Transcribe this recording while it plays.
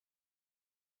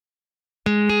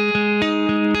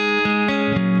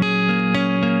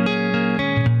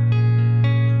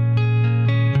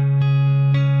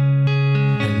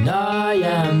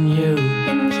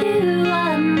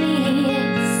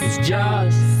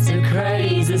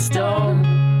crazy storm.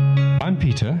 I'm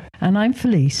Peter. And I'm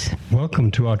Felice.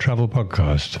 Welcome to our travel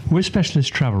podcast. We're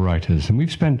specialist travel writers, and we've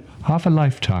spent half a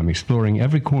lifetime exploring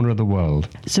every corner of the world.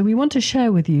 So we want to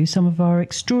share with you some of our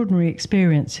extraordinary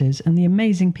experiences and the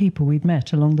amazing people we've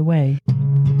met along the way.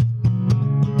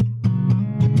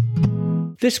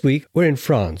 This week, we're in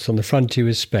France on the frontier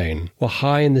with Spain. We're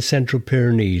high in the central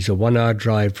Pyrenees, a 1-hour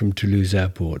drive from Toulouse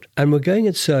airport. And we're going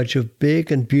in search of big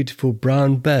and beautiful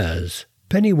brown bears.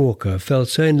 Penny Walker fell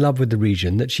so in love with the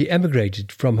region that she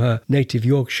emigrated from her native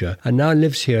Yorkshire and now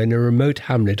lives here in a remote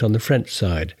hamlet on the French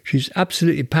side. She's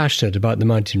absolutely passionate about the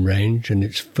mountain range and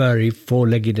its furry,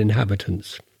 four-legged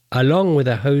inhabitants. Along with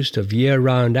a host of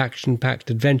year-round action-packed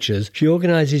adventures, she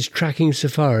organises tracking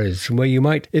safaris where you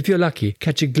might, if you're lucky,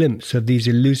 catch a glimpse of these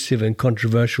elusive and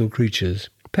controversial creatures.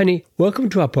 Penny, welcome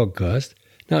to our podcast.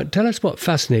 Now, tell us what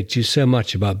fascinates you so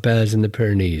much about bears in the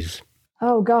Pyrenees.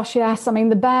 Oh gosh, yes. I mean,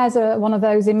 the bears are one of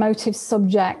those emotive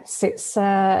subjects. It's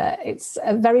a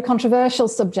very controversial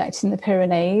subject in the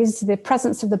Pyrenees. The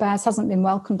presence of the bears hasn't been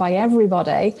welcomed by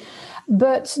everybody.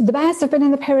 But the bears have been in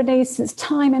the Pyrenees since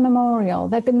time immemorial.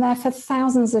 They've been there for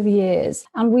thousands of years.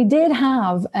 And we did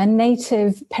have a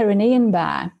native Pyrenean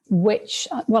bear, which,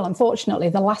 well, unfortunately,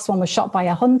 the last one was shot by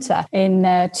a hunter in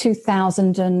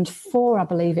 2004, I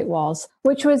believe it was,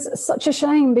 which was such a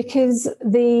shame because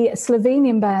the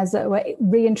Slovenian bears that were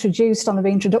reintroduced on the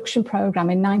reintroduction program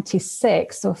in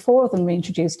 96, so 4 of them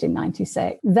reintroduced in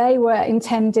 96, they were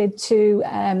intended to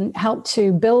help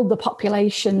to build the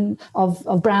population of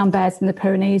brown bears in the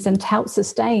Pyrenees and to help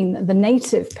sustain the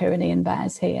native Pyrenean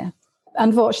bears here.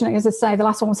 Unfortunately, as I say, the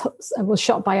last one was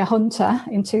shot by a hunter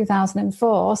in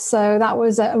 2004. So that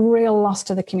was a real loss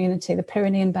to the community. The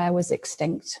Pyrenean bear was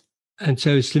extinct. And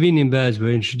so Slovenian bears were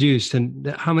introduced. And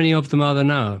how many of them are there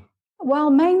now? Well,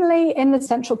 mainly in the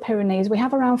central Pyrenees. We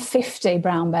have around 50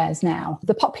 brown bears now.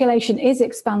 The population is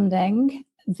expanding.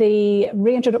 The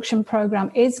reintroduction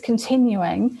program is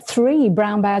continuing. 3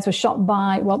 brown bears were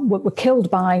were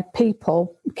killed by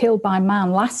people, killed by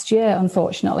man last year,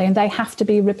 unfortunately, and they have to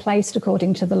be replaced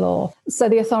according to the law. So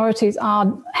the authorities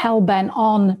are hell-bent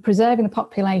on preserving the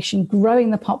population,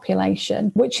 growing the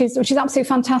population, which is absolutely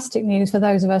fantastic news for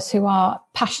those of us who are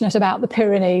passionate about the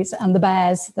Pyrenees and the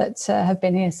bears that have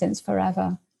been here since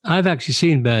forever. I've actually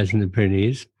seen bears in the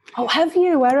Pyrenees. Oh, have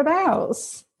you?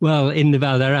 Whereabouts? Well, in the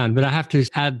Val d'Aran, but I have to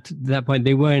add to that point,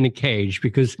 they were in a cage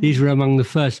because these were among the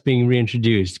first being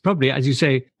reintroduced. Probably, as you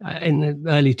say, in the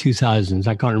early 2000s.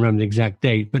 I can't remember the exact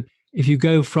date, but if you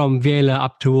go from Viela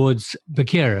up towards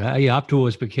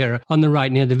Baqueira, on the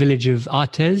right near the village of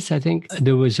Artes, I think,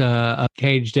 there was a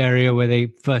caged area where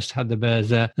they first had the bears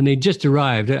there, and they just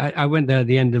arrived. I went there at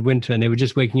the end of winter, and they were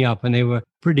just waking up, and they were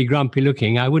pretty grumpy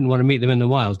looking. I wouldn't want to meet them in the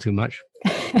wild too much.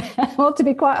 Well, to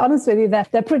be quite honest with you,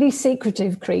 they're pretty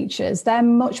secretive creatures. They're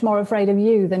much more afraid of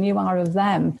you than you are of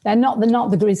them. They're not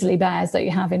the grizzly bears that you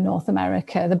have in North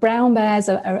America. The brown bears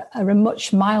are a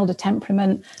much milder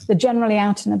temperament. They're generally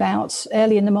out and about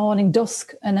early in the morning,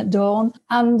 dusk and at dawn.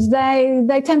 And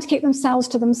they tend to keep themselves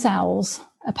to themselves,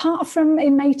 apart from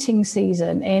in mating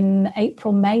season in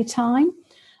April, May time.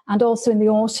 And also in the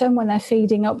autumn when they're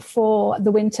feeding up for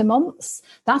the winter months.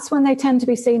 That's when they tend to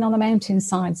be seen on the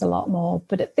mountainsides a lot more.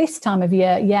 But at this time of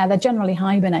year, yeah, they're generally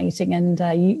hibernating and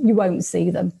you won't see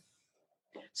them.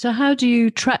 So how do you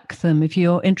track them if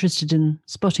you're interested in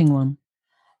spotting one?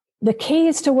 The key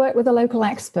is to work with a local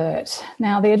expert.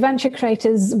 Now, the adventure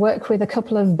creators work with a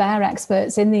couple of bear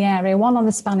experts in the area, one on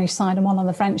the Spanish side and one on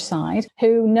the French side,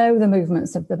 who know the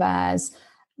movements of the bears.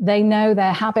 They know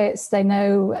their habits, they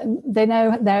know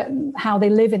how they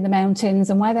live in the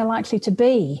mountains and where they're likely to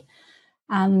be.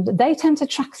 And they tend to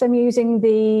track them using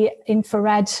the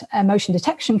infrared motion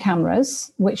detection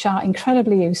cameras, which are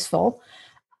incredibly useful.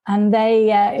 And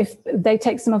if they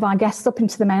take some of our guests up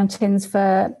into the mountains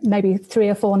for maybe 3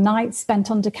 or 4 nights spent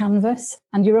under canvas,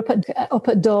 and you're up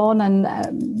at dawn and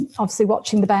obviously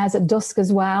watching the bears at dusk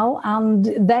as well. And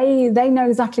they know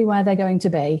exactly where they're going to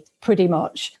be, pretty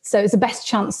much. So it's the best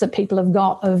chance that people have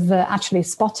got of actually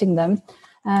spotting them.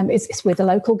 It's with a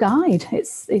local guide.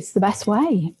 It's the best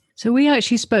way. So we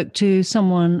actually spoke to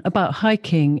someone about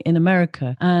hiking in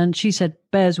America, and she said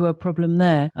bears were a problem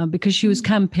there because she was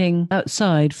camping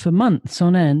outside for months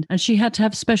on end, and she had to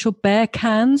have special bear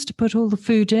cans to put all the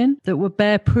food in that were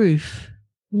bear proof.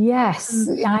 Yes,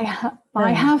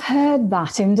 I have heard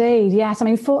that indeed. Yes, I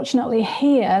mean, fortunately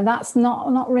here, that's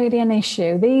not really an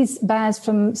issue. These bears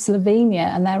from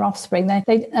Slovenia and their offspring,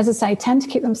 they, as I say, tend to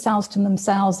keep themselves to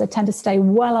themselves. They tend to stay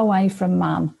well away from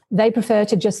man. They prefer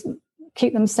to just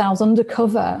keep themselves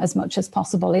undercover as much as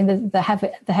possible in the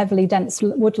heavily dense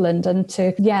woodland, and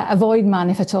to avoid man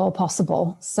if at all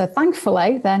possible. So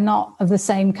thankfully, they're not of the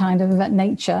same kind of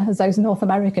nature as those North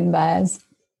American bears.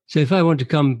 So if I want to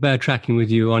come bear tracking with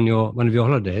you on one of your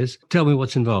holidays, tell me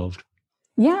what's involved.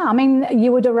 Yeah, I mean,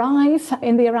 you would arrive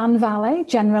in the Aran Valley,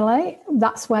 generally.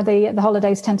 That's where the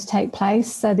holidays tend to take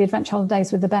place, so the adventure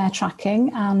holidays with the bear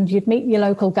tracking. And you'd meet your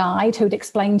local guide who'd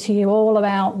explain to you all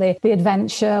about the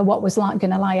adventure, what was going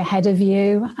to lie ahead of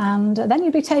you. And then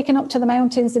you'd be taken up to the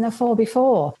mountains in a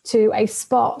 4x4 to a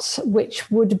spot which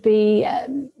would be...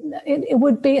 It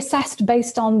would be assessed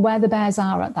based on where the bears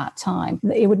are at that time.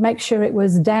 It would make sure it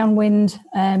was downwind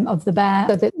of the bear,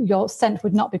 so that your scent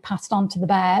would not be passed on to the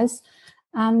bears.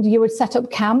 And you would set up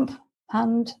camp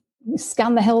and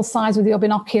scan the hillsides with your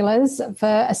binoculars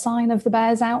for a sign of the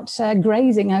bears out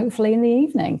grazing, hopefully in the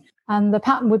evening. And the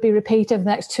pattern would be repeated for the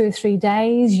next 2 or 3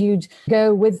 days. You'd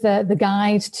go with the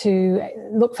guide to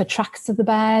look for tracks of the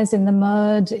bears in the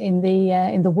mud, in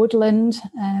the woodland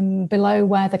below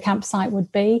where the campsite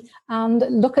would be, and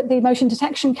look at the motion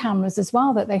detection cameras as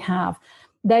well that they have.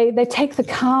 They take the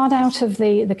card out of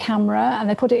the camera and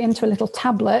they put it into a little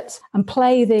tablet and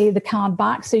play the card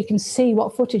back so you can see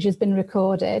what footage has been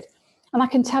recorded. And I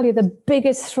can tell you the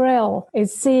biggest thrill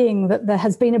is seeing that there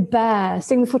has been a bear,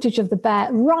 seeing the footage of the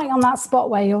bear right on that spot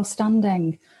where you're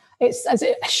standing. It's as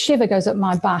a shiver goes up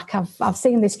my back. I've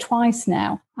seen this twice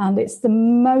now, and it's the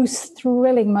most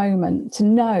thrilling moment to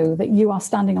know that you are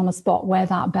standing on a spot where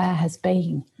that bear has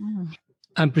been.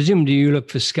 And presumably you look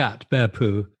for scat, bear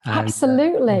poo.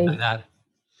 Absolutely. Like that.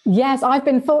 Yes, I've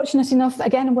been fortunate enough,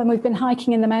 again, when we've been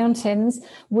hiking in the mountains,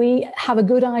 we have a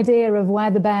good idea of where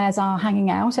the bears are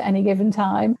hanging out at any given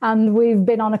time. And we've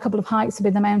been on a couple of hikes up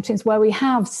in the mountains where we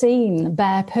have seen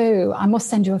bear poo. I must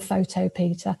send you a photo,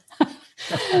 Peter.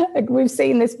 We've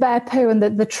seen this bear poo and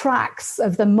the tracks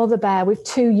of the mother bear with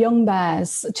 2 young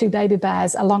bears, 2 baby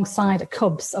bears alongside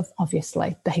cubs of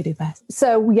obviously baby bears.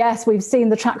 So yes, we've seen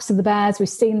the tracks of the bears. We've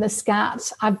seen the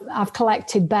scat. I've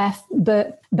collected bear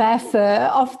fur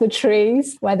off the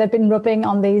trees where they've been rubbing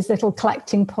on these little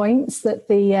collecting points that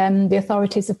the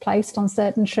authorities have placed on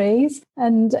certain trees.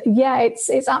 And yeah, it's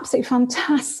absolutely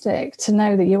fantastic to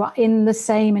know that you are in the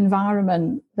same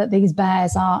environment that these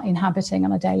bears are inhabiting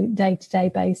on a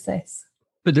day-to-day basis.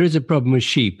 But there is a problem with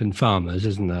sheep and farmers,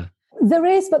 isn't there? There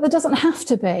is, but there doesn't have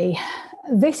to be.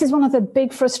 This is one of the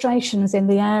big frustrations in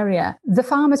the area. The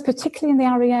farmers, particularly in the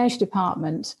Ariège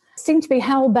department, seem to be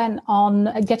hell-bent on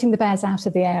getting the bears out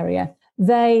of the area.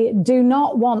 They do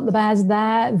not want the bears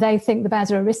there. They think the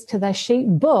bears are a risk to their sheep,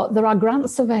 but there are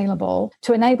grants available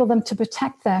to enable them to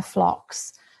protect their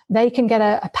flocks. They can get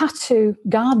a Patu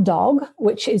guard dog,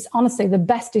 which is honestly the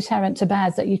best deterrent to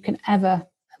bears that you can ever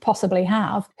possibly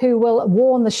have, who will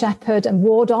warn the shepherd and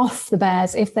ward off the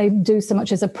bears if they do so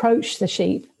much as approach the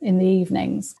sheep in the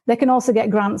evenings. They can also get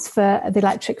grants for the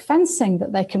electric fencing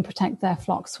that they can protect their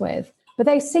flocks with. But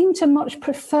they seem to much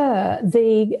prefer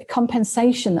the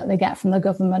compensation that they get from the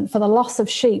government for the loss of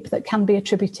sheep that can be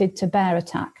attributed to bear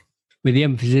attack. With the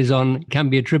emphasis on can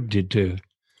be attributed to.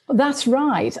 That's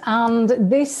right. And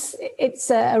it's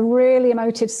a really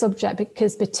emotive subject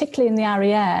because particularly in the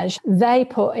Ariège, they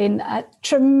put in a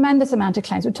tremendous amount of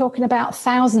claims. We're talking about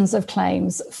thousands of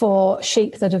claims for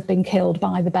sheep that have been killed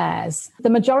by the bears. The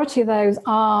majority of those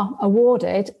are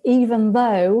awarded, even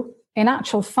though in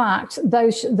actual fact,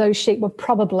 those sheep were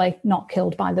probably not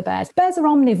killed by the bears. Bears are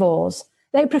omnivores.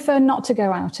 They prefer not to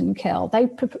go out and kill. They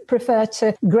prefer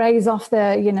to graze off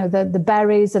the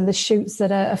berries and the shoots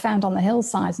that are found on the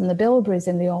hillsides and the bilberries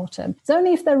in the autumn. It's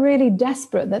only if they're really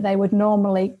desperate that they would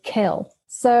normally kill.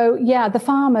 So, yeah, the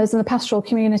farmers and the pastoral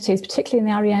communities, particularly in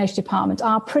the Ariège department,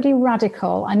 are pretty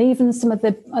radical. And even some of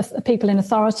the people in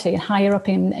authority higher up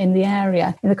in the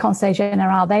area, in the Conseil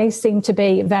Général, they seem to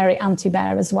be very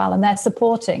anti-bear as well. And they're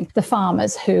supporting the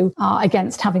farmers who are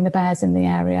against having the bears in the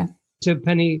area. So,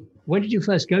 Penny, when did you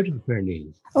first go to the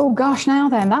Pyrenees? Oh, gosh, now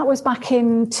then. That was back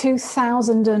in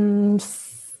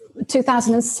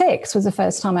 2006 was the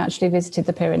first time I actually visited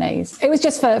the Pyrenees. It was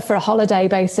just for a holiday,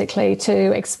 basically,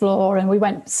 to explore. And we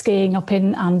went skiing up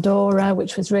in Andorra,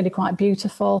 which was really quite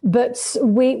beautiful. But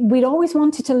we'd always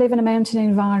wanted to live in a mountain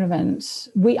environment.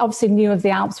 We obviously knew of the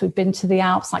Alps. We'd been to the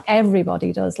Alps like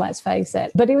everybody does, let's face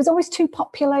it. But it was always too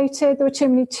populated. There were too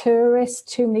many tourists,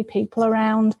 too many people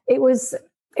around. It wasn't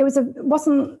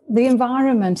the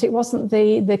environment, it wasn't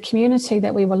the community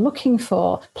that we were looking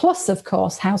for. Plus, of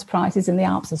course, house prices in the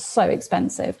Alps are so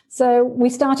expensive. So we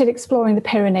started exploring the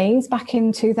Pyrenees back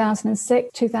in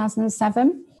 2006,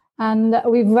 2007. And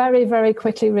we very, very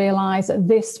quickly realised that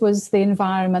this was the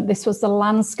environment, this was the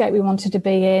landscape we wanted to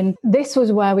be in, this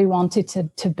was where we wanted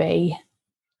to be.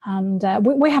 And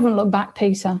we haven't looked back,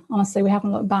 Peter. Honestly, we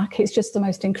haven't looked back. It's just the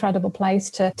most incredible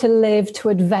place to live, to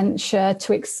adventure,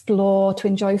 to explore, to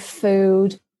enjoy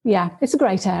food. Yeah, it's a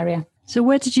great area. So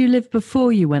where did you live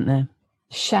before you went there?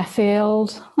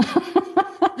 Sheffield.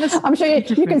 I'm sure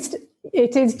you can...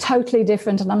 It is totally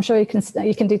different, and I'm sure you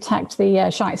can detect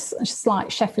the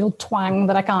slight Sheffield twang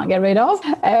that I can't get rid of.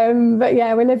 But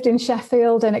yeah, we lived in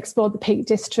Sheffield and explored the Peak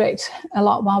District a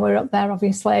lot while we were up there,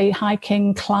 obviously,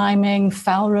 hiking, climbing,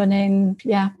 fell running.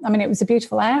 Yeah, I mean, it was a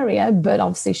beautiful area, but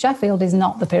obviously Sheffield is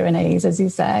not the Pyrenees, as you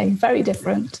say, very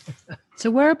different.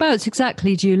 So whereabouts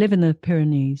exactly do you live in the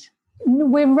Pyrenees?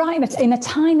 We're right in a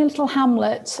tiny little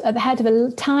hamlet at the head of a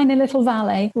tiny little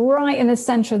valley, right in the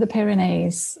centre of the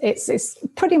Pyrenees. It's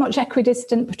pretty much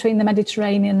equidistant between the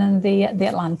Mediterranean and the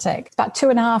Atlantic. It's about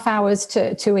 2.5 hours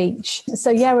to each. So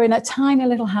yeah, we're in a tiny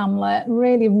little hamlet,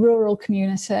 really rural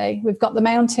community. We've got the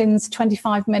mountains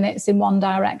 25 minutes in one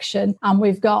direction, and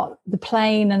we've got the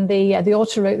plain and the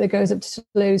autoroute that goes up to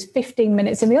Toulouse 15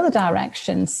 minutes in the other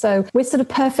direction. So we're sort of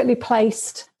perfectly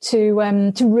placed to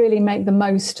really make the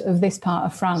most of this part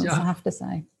of France, I have to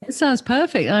say. It sounds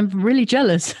perfect. I'm really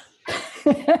jealous.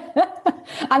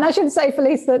 And I should say,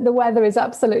 Felice, that the weather is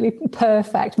absolutely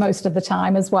perfect most of the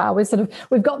time as well.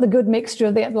 We've got the good mixture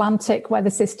of the Atlantic weather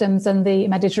systems and the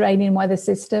Mediterranean weather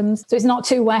systems. So it's not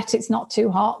too wet, it's not too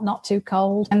hot, not too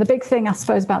cold. And the big thing, I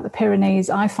suppose, about the Pyrenees,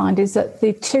 I find, is that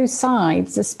the two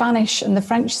sides, the Spanish and the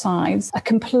French sides, are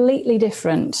completely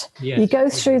different. Yes. You go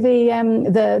through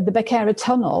the Bequeira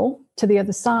tunnel to the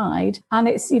other side, and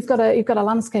you've got a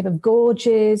landscape of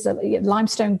gorges,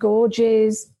 limestone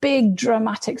gorges, big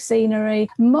dramatic scenery,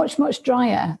 much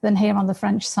drier than here on the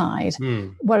French side,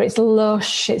 where it's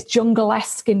lush, it's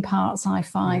jungle-esque in parts, I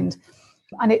find.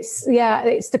 And it's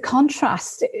the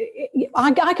contrast.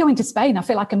 I go into Spain, I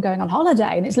feel like I'm going on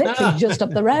holiday, and it's literally just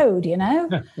up the road, you know.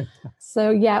 So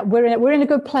yeah, we're in a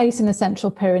good place in the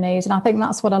Central Pyrenees, and I think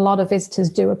that's what a lot of visitors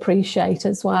do appreciate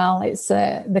as well. It's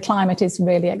the climate is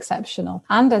really exceptional,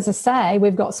 and as I say,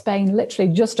 we've got Spain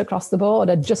literally just across the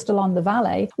border, just along the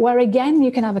valley, where again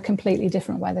you can have a completely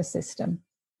different weather system.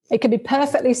 It could be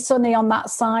perfectly sunny on that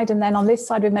side, and then on this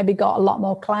side we've maybe got a lot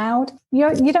more cloud.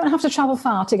 You don't have to travel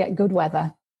far to get good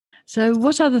weather. So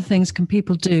what other things can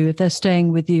people do if they're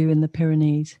staying with you in the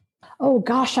Pyrenees? Oh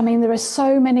gosh, I mean, there are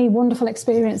so many wonderful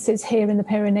experiences here in the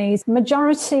Pyrenees.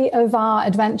 Majority of our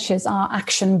adventures are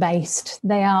action-based.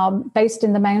 They are based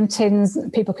in the mountains.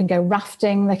 People can go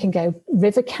rafting, they can go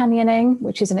river canyoning,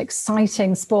 which is an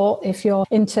exciting sport if you're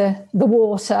into the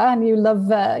water and you love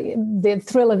the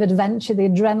thrill of adventure, the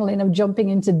adrenaline of jumping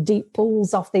into deep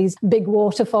pools off these big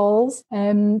waterfalls.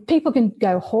 People can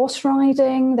go horse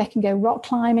riding, they can go rock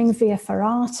climbing via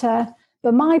ferrata.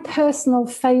 But my personal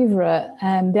favourite,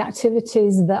 the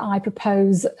activities that I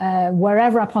propose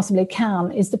wherever I possibly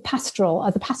can, is the pastoral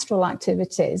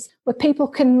activities, where people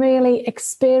can really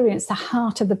experience the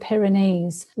heart of the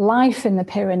Pyrenees, life in the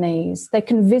Pyrenees. They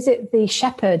can visit the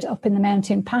shepherd up in the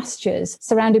mountain pastures,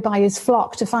 surrounded by his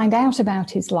flock, to find out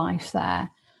about his life there.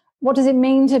 What does it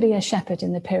mean to be a shepherd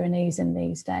in the Pyrenees in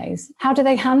these days? How do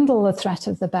they handle the threat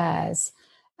of the bears?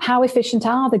 How efficient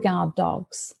are the guard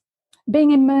dogs?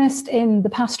 Being immersed in the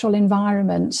pastoral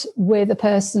environment with a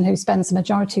person who spends the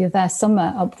majority of their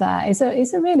summer up there is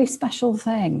a really special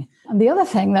thing. And the other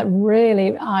thing that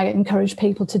really I encourage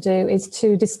people to do is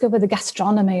to discover the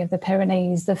gastronomy of the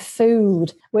Pyrenees, the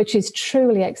food, which is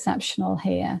truly exceptional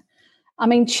here. I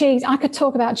mean, cheese, I could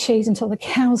talk about cheese until the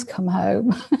cows come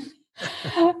home.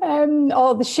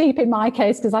 Or the sheep in my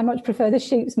case, because I much prefer the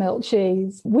sheep's milk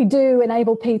cheese. We do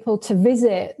enable people to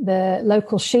visit the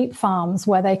local sheep farms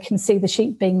where they can see the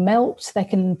sheep being milked, they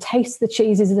can taste the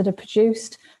cheeses that are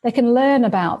produced, they can learn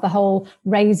about the whole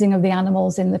raising of the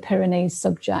animals in the Pyrenees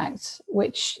subject,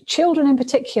 which children in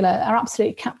particular are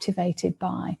absolutely captivated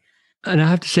by. And I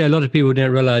have to say, a lot of people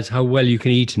don't realise how well you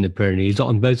can eat in the Pyrenees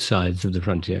on both sides of the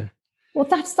frontier. Well,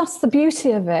 that's the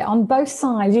beauty of it. On both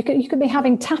sides, you could be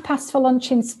having tapas for lunch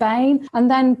in Spain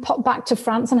and then pop back to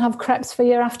France and have crepes for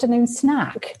your afternoon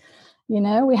snack. You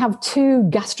know, we have two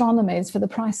gastronomies for the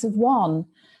price of one.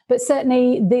 But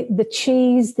certainly the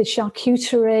cheese, the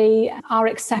charcuterie are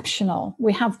exceptional.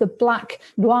 We have the black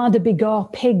Noir de Bigorre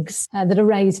pigs that are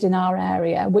raised in our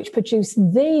area, which produce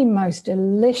the most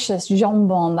delicious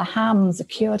jambon, the hams, the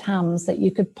cured hams that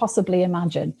you could possibly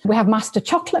imagine. We have master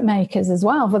chocolate makers as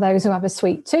well for those who have a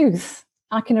sweet tooth.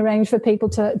 I can arrange for people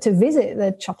to visit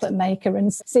the chocolate maker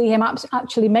and see him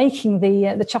actually making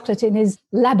the chocolate in his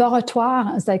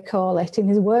laboratoire, as they call it, in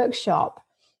his workshop.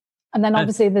 And then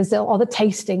obviously there's all the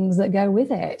tastings that go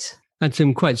with it. And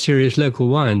some quite serious local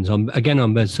wines, on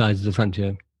both sides of the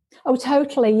frontier. Oh,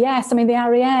 totally, yes. I mean, the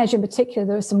Ariège in particular,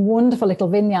 there are some wonderful little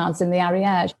vineyards in the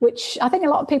Ariège, which I think a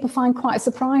lot of people find quite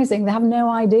surprising. They have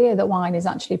no idea that wine is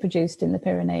actually produced in the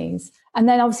Pyrenees. And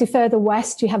then obviously further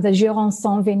west, you have the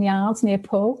Jurançon vineyards near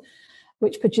Pau,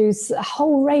 which produce a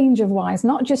whole range of wines,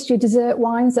 not just your dessert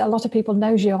wines that a lot of people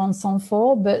know Jurançon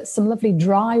for, but some lovely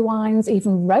dry wines,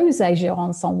 even rosé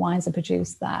Jurançon wines are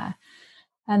produced there.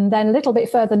 And then a little bit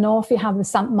further north, you have the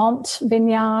Saint-Mont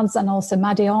vineyards and also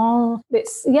Madéon.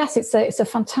 It's a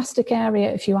fantastic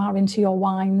area if you are into your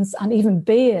wines and even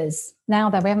beers. Now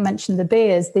that we haven't mentioned the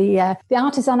beers, the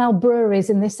artisanal breweries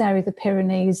in this area of the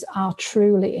Pyrenees are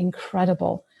truly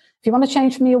incredible. If you want to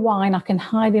change from your wine, I can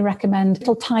highly recommend a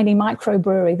little tiny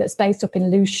microbrewery that's based up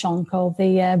in Luchon called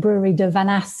the Brewery de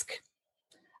Vanasque.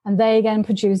 And they again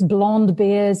produce blonde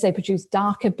beers, they produce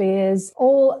darker beers.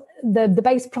 All the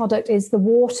base product is the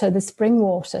water, the spring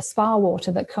water, spa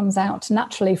water that comes out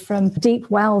naturally from deep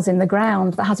wells in the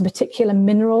ground that has a particular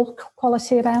mineral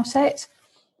quality about it.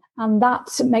 And that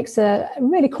makes a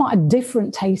really quite a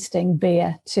different tasting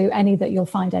beer to any that you'll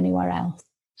find anywhere else.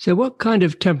 So what kind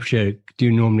of temperature do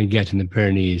you normally get in the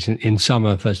Pyrenees in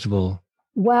summer, first of all?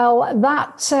 Well,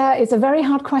 that is a very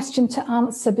hard question to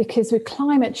answer because with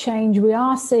climate change, we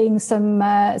are seeing some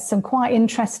quite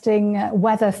interesting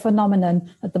weather phenomenon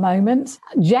at the moment.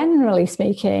 Generally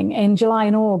speaking, in July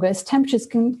and August, temperatures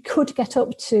could get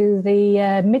up to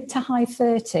the mid to high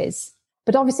 30s.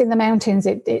 But obviously in the mountains,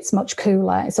 it's much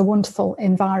cooler. It's a wonderful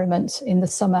environment in the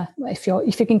summer if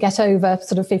you can get over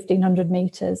sort of 1,500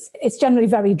 meters. It's generally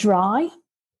very dry.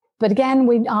 But again,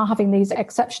 we are having these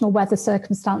exceptional weather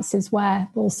circumstances where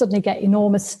we'll suddenly get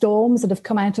enormous storms that have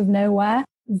come out of nowhere.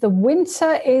 The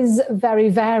winter is very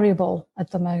variable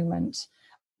at the moment.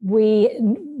 We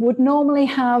would normally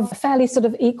have a fairly sort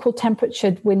of equal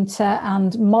temperatured winter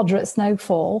and moderate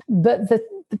snowfall, but the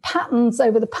patterns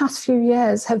over the past few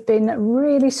years have been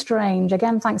really strange,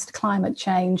 again, thanks to climate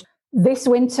change. This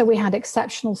winter, we had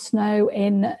exceptional snow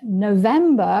in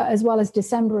November, as well as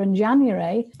December and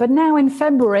January. But now in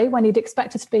February, when you'd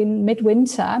expect us to be in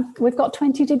midwinter, we've got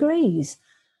 20 degrees.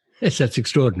 Yes, that's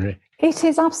extraordinary. It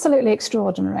is absolutely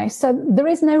extraordinary. So there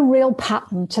is no real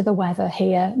pattern to the weather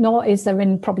here, nor is there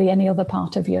in probably any other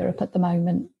part of Europe at the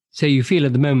moment. So you feel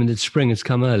at the moment that spring has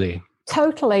come early?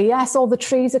 Totally, yes. All the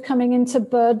trees are coming into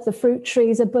bud. The fruit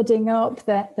trees are budding up.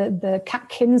 The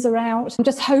catkins are out. I'm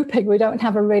just hoping we don't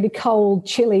have a really cold,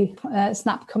 chilly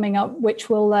snap coming up, which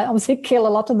will obviously kill a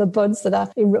lot of the buds that are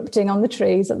erupting on the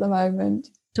trees at the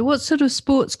moment. So what sort of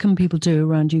sports can people do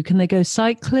around you? Can they go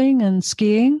cycling and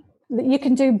skiing? You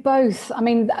can do both. I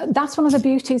mean, that's one of the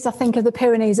beauties, I think, of the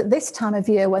Pyrenees at this time of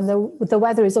year when the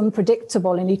weather is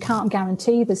unpredictable and you can't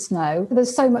guarantee the snow.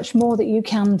 There's so much more that you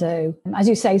can do. As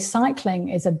you say, cycling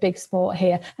is a big sport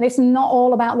here. And it's not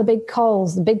all about the big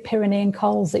cols, the big Pyrenean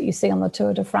cols that you see on the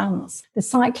Tour de France. The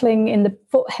cycling in the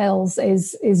foothills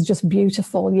is just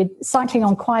beautiful. You're cycling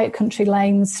on quiet country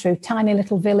lanes through tiny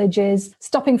little villages,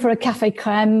 stopping for a café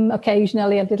crème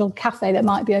occasionally, a little cafe that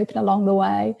might be open along the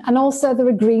way. And also there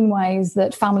are greenways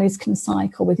that families can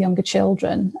cycle with younger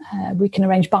children. We can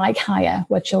arrange bike hire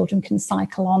where children can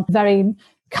cycle on very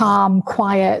calm,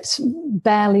 quiet,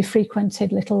 barely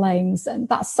frequented little lanes. And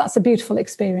that's a beautiful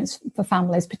experience for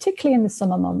families, particularly in the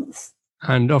summer months.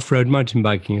 And off-road mountain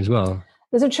biking as well.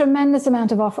 There's a tremendous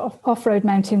amount of off-road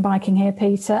mountain biking here,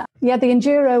 Peter. Yeah, the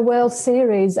Enduro World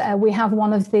Series, we have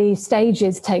one of the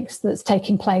stages that's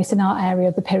taking place in our area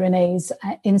of the Pyrenees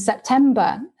in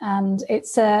September. And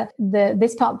it's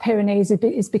this part of the Pyrenees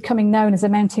is becoming known as a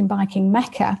mountain biking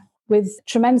mecca, with a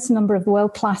tremendous number of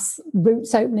world-class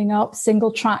routes opening up,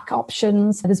 single-track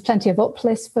options. There's plenty of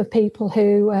uplifts for people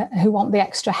who want the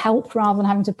extra help rather than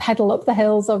having to pedal up the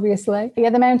hills, obviously. Yeah,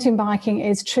 the mountain biking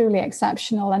is truly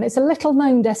exceptional, and it's a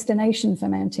little-known destination for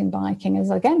mountain biking, as,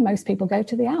 again, most people go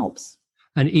to the Alps.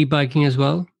 And e-biking as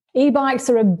well? E-bikes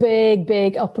are a big,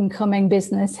 big up-and-coming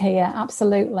business here,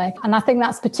 absolutely. And I think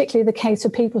that's particularly the case for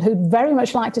people who very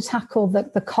much like to tackle the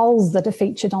cols that are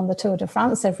featured on the Tour de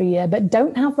France every year, but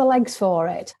don't have the legs for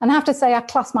it. And I have to say, I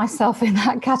class myself in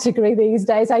that category these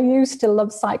days. I used to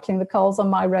love cycling the cols on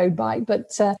my road bike,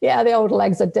 but the old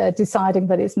legs are deciding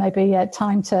that it's maybe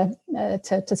time to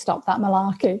stop that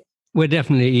malarkey. We're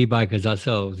definitely e-bikers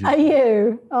ourselves. Are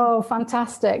you? Oh,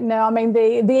 fantastic. No, I mean,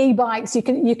 the e-bikes, you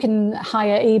can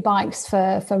hire e-bikes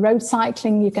for road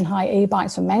cycling. You can hire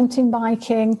e-bikes for mountain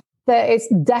biking. It's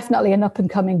definitely an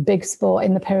up-and-coming big sport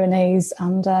in the Pyrenees,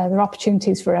 and there are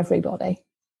opportunities for everybody.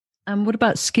 And what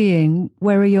about skiing?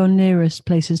 Where are your nearest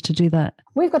places to do that?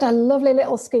 We've got a lovely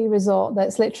little ski resort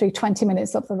that's literally 20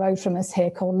 minutes up the road from us here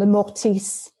called Le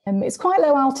Mortis. It's quite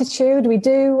low altitude.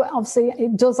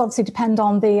 It does obviously depend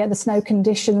on the snow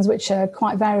conditions, which are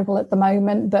quite variable at the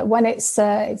moment. But when it's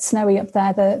snowy up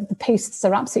there, the pistes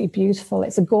are absolutely beautiful.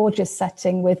 It's a gorgeous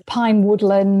setting with pine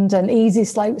woodland and easy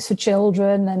slopes for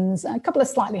children and a couple of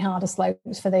slightly harder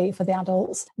slopes for the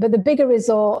adults. But the bigger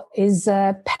resort is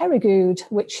Périgueux,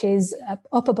 which is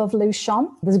up above Luchon.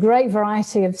 There's a great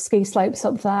variety of ski slopes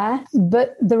up there,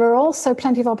 but there are also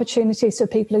plenty of opportunities for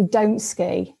people who don't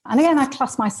ski. And again, I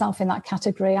class myself in that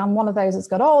category. I'm one of those that's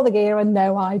got all the gear and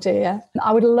no idea.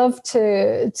 I would love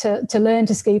to learn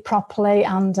to ski properly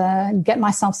and get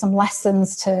myself some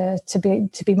lessons to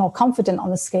be more confident on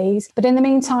the skis. But in the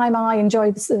meantime, I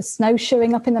enjoy the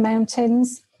snowshoeing up in the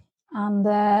mountains. And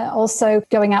also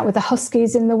going out with the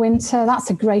huskies in the winter. That's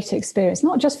a great experience,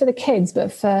 not just for the kids,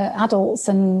 but for adults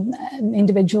and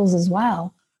individuals as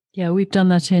well. Yeah, we've done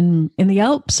that in the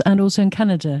Alps and also in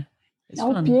Canada. It's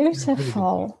fun.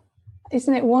 Beautiful.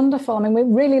 Isn't it wonderful? I mean, we're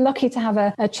really lucky to have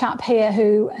a chap here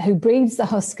who breeds the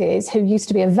huskies, who used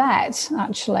to be a vet,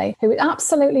 actually, who is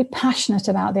absolutely passionate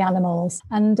about the animals.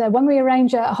 And when we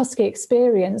arrange a husky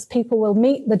experience, people will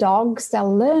meet the dogs.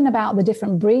 They'll learn about the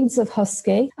different breeds of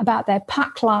husky, about their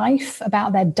pack life,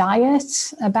 about their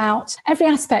diet, about every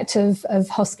aspect of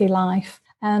husky life.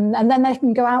 And then they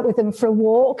can go out with them for a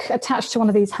walk attached to one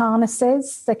of these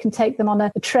harnesses. They can take them on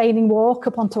a training walk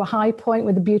up onto a high point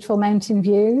with the beautiful mountain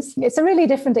views. It's a really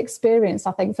different experience,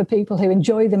 I think, for people who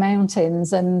enjoy the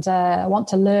mountains and want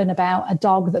to learn about a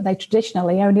dog that they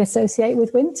traditionally only associate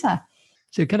with winter.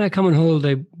 So can I come on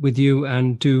holiday with you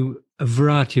and do a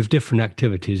variety of different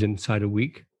activities inside a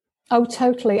week? Oh,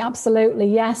 totally. Absolutely.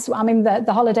 Yes. I mean,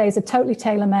 the holidays are totally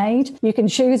tailor-made. You can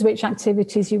choose which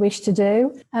activities you wish to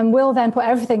do. And we'll then put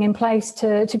everything in place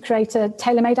to create a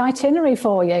tailor-made itinerary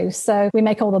for you. So we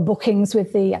make all the bookings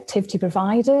with the activity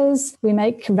providers. We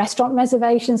make restaurant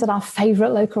reservations at our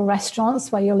favourite local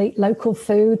restaurants where you'll eat local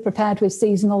food prepared with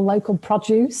seasonal local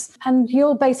produce. And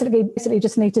you'll basically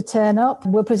just need to turn up.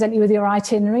 We'll present you with your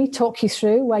itinerary, talk you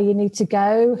through where you need to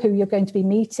go, who you're going to be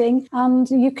meeting, and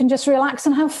you can just relax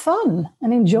and have fun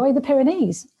and enjoy the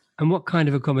Pyrenees. And what kind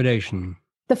of accommodation?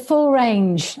 The full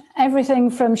range,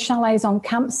 everything from chalets on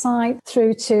campsite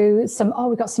through to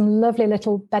we've got some lovely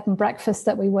little bed and breakfasts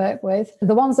that we work with.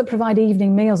 The ones that provide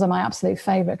evening meals are my absolute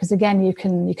favourite because, again, you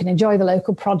can enjoy the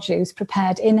local produce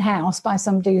prepared in-house by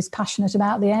somebody who's passionate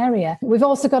about the area. We've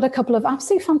also got a couple of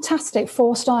absolutely fantastic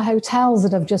 4-star hotels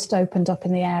that have just opened up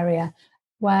in the area,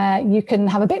 where you can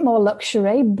have a bit more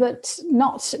luxury, but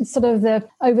not sort of the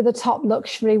over-the-top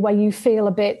luxury where you feel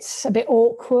a bit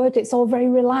awkward. It's all very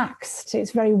relaxed. It's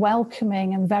very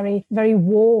welcoming and very, very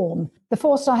warm. The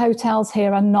 4-star hotels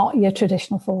here are not your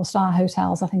traditional 4-star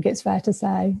hotels, I think it's fair to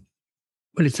say.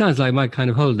 Well, it sounds like my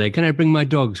kind of holiday. Can I bring my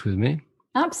dogs with me?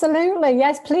 Absolutely.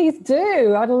 Yes, please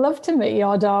do. I'd love to meet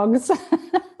your dogs.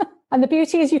 And the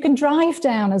beauty is you can drive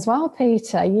down as well,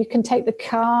 Peter. You can take the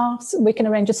car. We can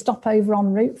arrange a stopover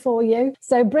en route for you.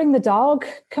 So bring the dog,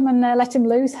 come and let him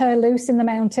loose, her loose in the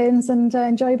mountains and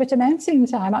enjoy a bit of mountain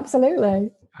time.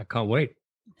 Absolutely. I can't wait.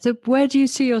 So where do you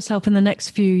see yourself in the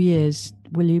next few years?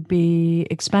 Will you be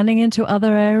expanding into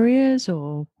other areas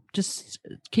or just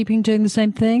keeping doing the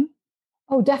same thing?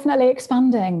 Oh, definitely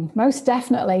expanding. Most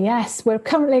definitely, yes. We're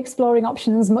currently exploring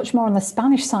options much more on the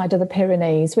Spanish side of the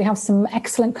Pyrenees. We have some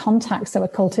excellent contacts that we're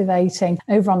cultivating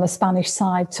over on the Spanish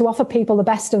side to offer people the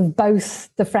best of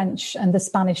both the French and the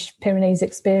Spanish Pyrenees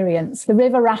experience. The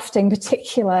river rafting,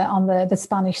 particular on the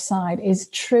Spanish side, is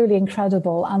truly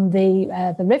incredible. And the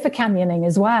river canyoning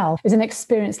as well is an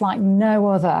experience like no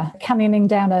other. Canyoning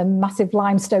down a massive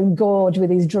limestone gorge with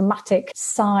these dramatic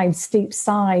sides, steep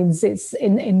sides. It's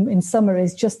in summer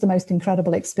is just the most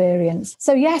incredible experience.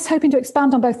 So yes, hoping to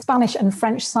expand on both Spanish and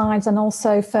French sides and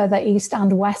also further east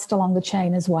and west along the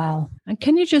chain as well. And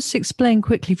can you just explain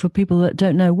quickly for people that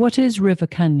don't know, what is river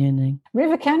canyoning?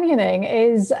 River canyoning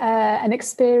is an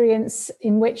experience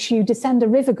in which you descend a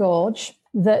river gorge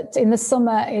that in the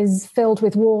summer is filled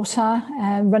with water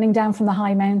running down from the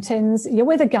high mountains. You're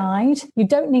with a guide. You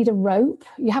don't need a rope.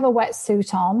 You have a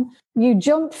wetsuit on. You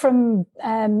jump from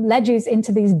ledges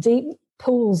into these deep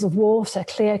pools of water,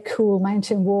 clear, cool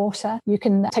mountain water. You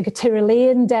can take a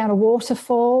Tyrolean down a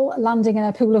waterfall, landing in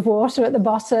a pool of water at the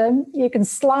bottom. You can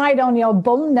slide on your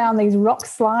bum down these rock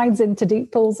slides into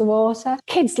deep pools of water.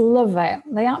 Kids love it.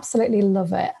 They absolutely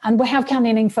love it. And we have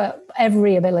canyoning for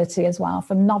every ability as well,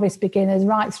 from novice beginners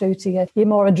right through to your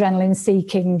more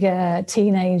adrenaline-seeking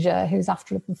teenager who's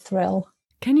after a thrill.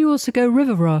 Can you also go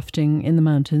river rafting in the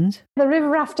mountains? The river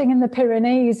rafting in the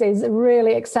Pyrenees is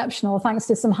really exceptional thanks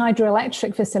to some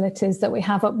hydroelectric facilities that we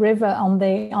have upriver on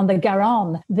the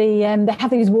Garonne. They have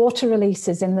these water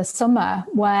releases in the summer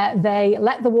where they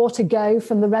let the water go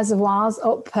from the reservoirs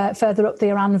up further up the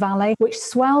Aran Valley, which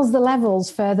swells the levels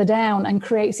further down and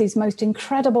creates these most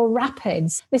incredible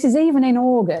rapids. This is even in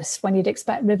August when you'd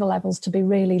expect river levels to be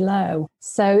really low.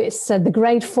 So it's the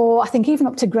grade 4, I think even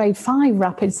up to grade 5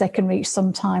 rapids they can reach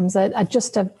sometimes are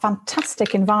just a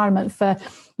fantastic environment for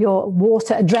your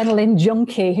water adrenaline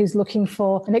junkie who's looking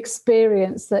for an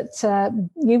experience that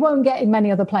you won't get in many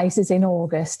other places in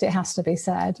August, it has to be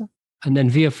said. And then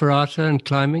Via Ferrata and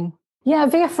climbing? Yeah,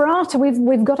 Via Ferrata,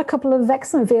 we've got a couple of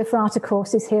excellent Via Ferrata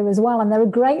courses here as well, and they're a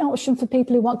great option for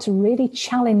people who want to really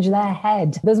challenge their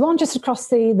head. There's one just across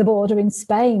the border in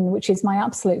Spain, which is my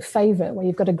absolute favourite, where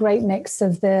you've got a great mix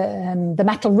of the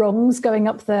metal rungs going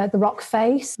up the rock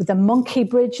face, with the monkey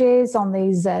bridges on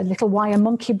these little wire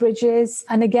monkey bridges.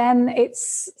 And again,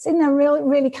 it's in a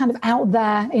really kind of out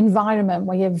there environment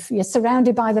where you're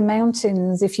surrounded by the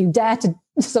mountains. If you dare to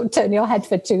sort of turn your head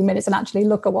for 2 minutes and actually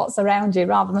look at what's around you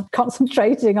rather than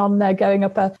concentrating on going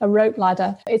up a rope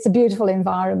ladder. It's a beautiful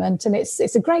environment, and it's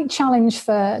a great challenge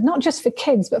for not just for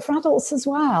kids but for adults as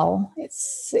well.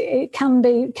 It can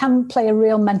play a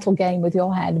real mental game with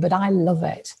your head, but I love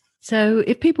it. So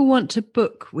if people want to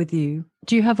book with you,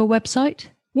 do you have a website?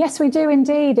 Yes, we do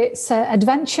indeed. It's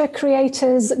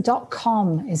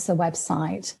adventurecreators.com is the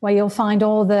website, where you'll find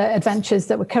all the adventures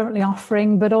that we're currently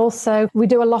offering, but also we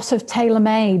do a lot of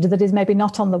tailor-made that is maybe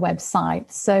not on the website.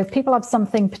 So if people have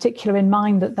something particular in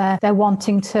mind that they're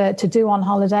wanting to do on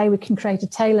holiday, we can create a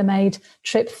tailor-made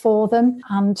trip for them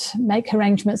and make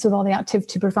arrangements with all the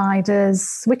activity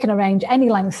providers. We can arrange any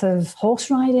length of horse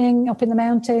riding up in the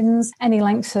mountains, any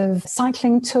length of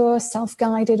cycling tour,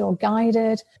 self-guided or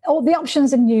guided. All the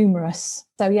options are numerous.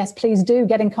 So yes, please do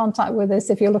get in contact with us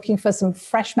if you're looking for some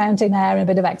fresh mountain air and a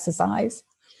bit of exercise.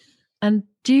 And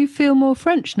do you feel more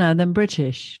French now than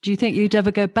British? Do you think you'd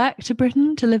ever go back to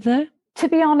Britain to live there? To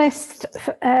be honest,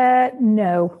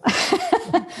 no.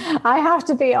 I have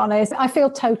to be honest. I feel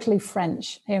totally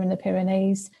French here in the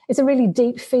Pyrenees. It's a really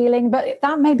deep feeling, but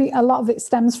that maybe a lot of it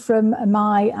stems from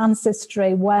my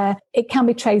ancestry, where it can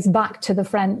be traced back to the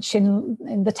French in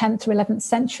the 10th or 11th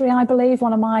century, I believe.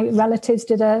 One of my relatives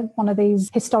did one of these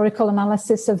historical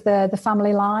analysis of the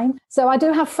family line. So I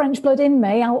do have French blood in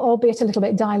me, albeit a little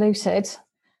bit diluted.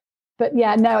 But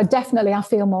yeah, no, I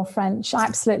feel more French. I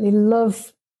absolutely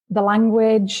love the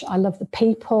language. I love the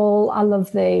people. I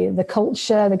love the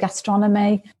culture, the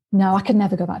gastronomy. No, I could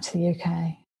never go back to the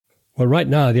UK. Well, right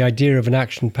now, the idea of an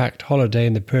action-packed holiday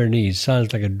in the Pyrenees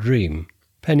sounds like a dream.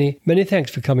 Penny, many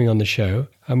thanks for coming on the show,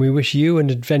 and we wish you and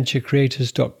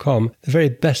adventurecreators.com the very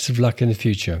best of luck in the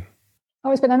future.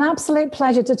 Oh, it's been an absolute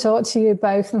pleasure to talk to you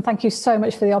both, and thank you so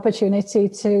much for the opportunity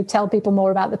to tell people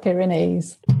more about the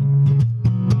Pyrenees.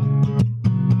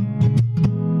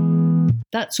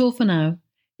 That's all for now.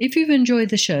 If you've enjoyed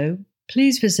the show,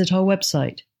 please visit our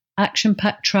website,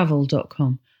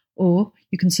 actionpacktravel.com, or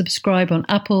you can subscribe on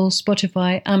Apple,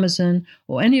 Spotify, Amazon,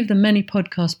 or any of the many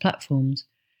podcast platforms.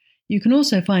 You can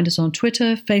also find us on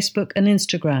Twitter, Facebook, and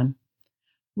Instagram.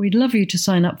 We'd love you to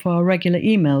sign up for our regular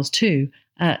emails too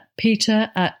at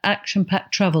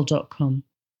peter@actionpacktravel.com.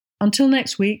 Until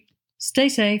next week, stay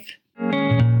safe.